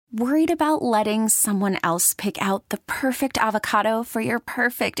Worried about letting someone else pick out the perfect avocado for your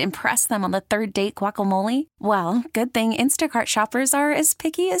perfect impress them on the third date guacamole? Well, good thing Instacart shoppers are as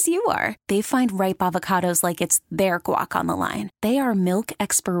picky as you are. They find ripe avocados like it's their guac on the line. They are milk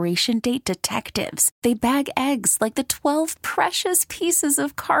expiration date detectives. They bag eggs like the 12 precious pieces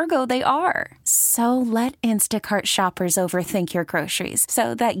of cargo they are. So let Instacart shoppers overthink your groceries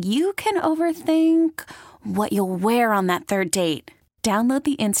so that you can overthink what you'll wear on that third date. Download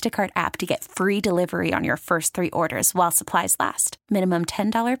the Instacart app to get free delivery on your first 3 orders while supplies last. Minimum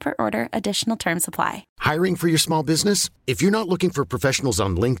 $10 per order. Additional terms apply. Hiring for your small business? If you're not looking for professionals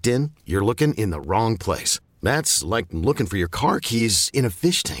on LinkedIn, you're looking in the wrong place. That's like looking for your car keys in a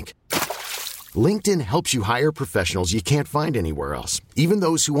fish tank. LinkedIn helps you hire professionals you can't find anywhere else, even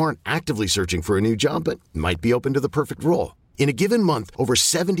those who aren't actively searching for a new job but might be open to the perfect role. In a given month, over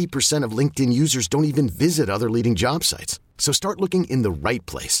 70% of LinkedIn users don't even visit other leading job sites. So start looking in the right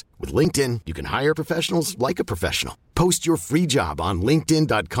place. With LinkedIn, you can hire professionals like a professional. Post your free job on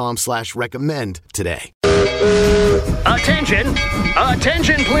linkedin.com/recommend today. Attention,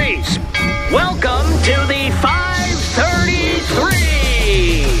 attention please. Welcome to the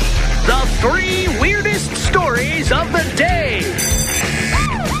 533. The 3 weirdest stories of the day.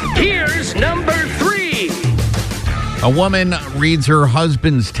 Here's number 3. A woman reads her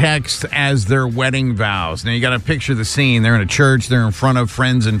husband's text as their wedding vows. Now, you got to picture the scene. They're in a church. They're in front of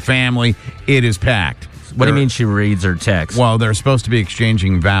friends and family. It is packed. What do you mean she reads her text? Well, they're supposed to be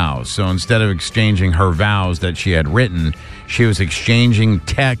exchanging vows. So instead of exchanging her vows that she had written, she was exchanging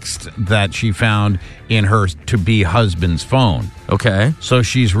text that she found in her to-be husband's phone. Okay. So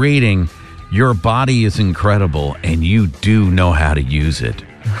she's reading, "Your body is incredible, and you do know how to use it.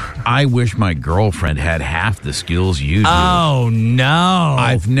 I wish my girlfriend had half the skills you do. Oh, no.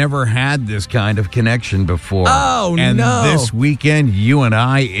 I've never had this kind of connection before. Oh, and no. And this weekend, you and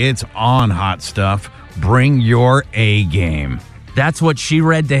I, it's on, hot stuff. Bring your A game." That's what she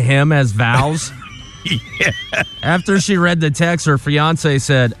read to him as vows? Yeah. After she read the text, her fiancé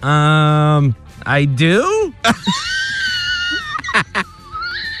said, I do?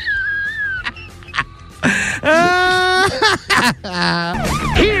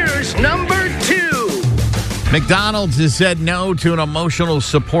 Here's number 2. McDonald's has said no to an emotional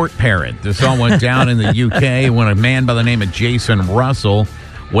support parrot. This all went down in the UK when a man by the name of Jason Russell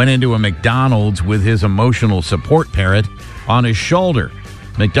went into a McDonald's with his emotional support parrot on his shoulder.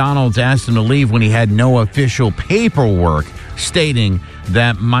 McDonald's asked him to leave when he had no official paperwork stating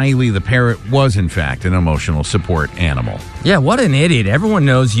that Miley the parrot was, in fact, an emotional support animal. Yeah, what an idiot. Everyone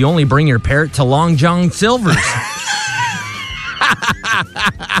knows you only bring your parrot to Long John Silver's.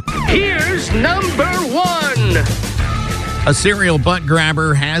 Here's number 1. A serial butt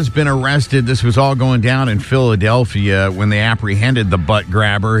grabber has been arrested. This was all going down in Philadelphia when they apprehended the butt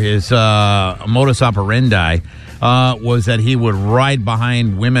grabber. His modus operandi was that he would ride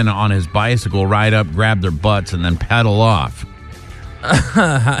behind women on his bicycle, ride up, grab their butts, and then pedal off.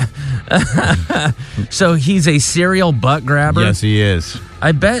 So he's a serial butt grabber? Yes, he is.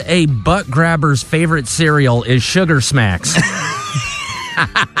 I bet a butt grabber's favorite cereal is Sugar Smacks.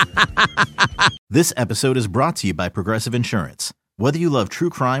 This episode is brought to you by Progressive Insurance. Whether you love true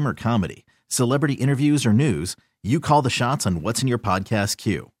crime or comedy, celebrity interviews or news, you call the shots on what's in your podcast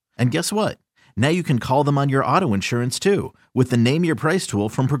queue. And guess what? Now you can call them on your auto insurance too with the Name Your Price tool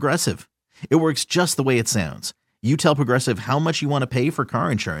from Progressive. It works just the way it sounds. You tell Progressive how much you want to pay for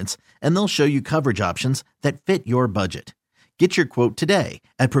car insurance, and they'll show you coverage options that fit your budget. Get your quote today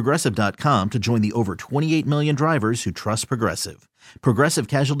at Progressive.com to join the over 28 million drivers who trust Progressive. Progressive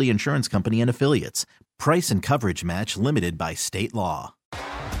Casualty Insurance Company and Affiliates. Price and coverage match limited by state law.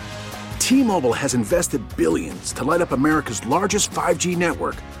 T-Mobile has invested billions to light up America's largest 5G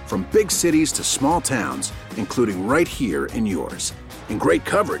network, from big cities to small towns, including right here in yours. And great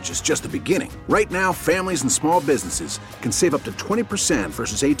coverage is just the beginning. Right now, families and small businesses can save up to 20%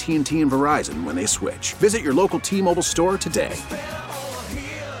 versus AT&T and Verizon when they switch. Visit your local T-Mobile store today.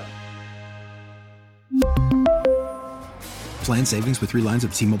 Plan savings with 3 lines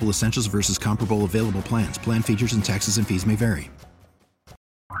of T-Mobile Essentials versus comparable available plans. Plan features and taxes and fees may vary.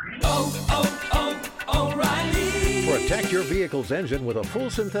 Protect your vehicle's engine with a full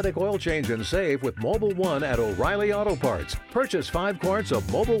synthetic oil change and save with Mobil 1 at O'Reilly Auto Parts. Purchase 5 quarts of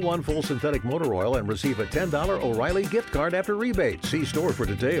Mobil 1 full synthetic motor oil and receive a $10 O'Reilly gift card after rebate. See store for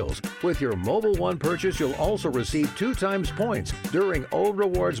details. With your Mobil 1 purchase, you'll also receive 2 times points during O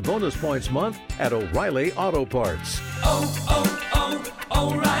Rewards Bonus Points Month at O'Reilly Auto Parts.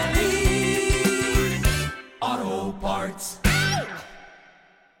 O'Reilly.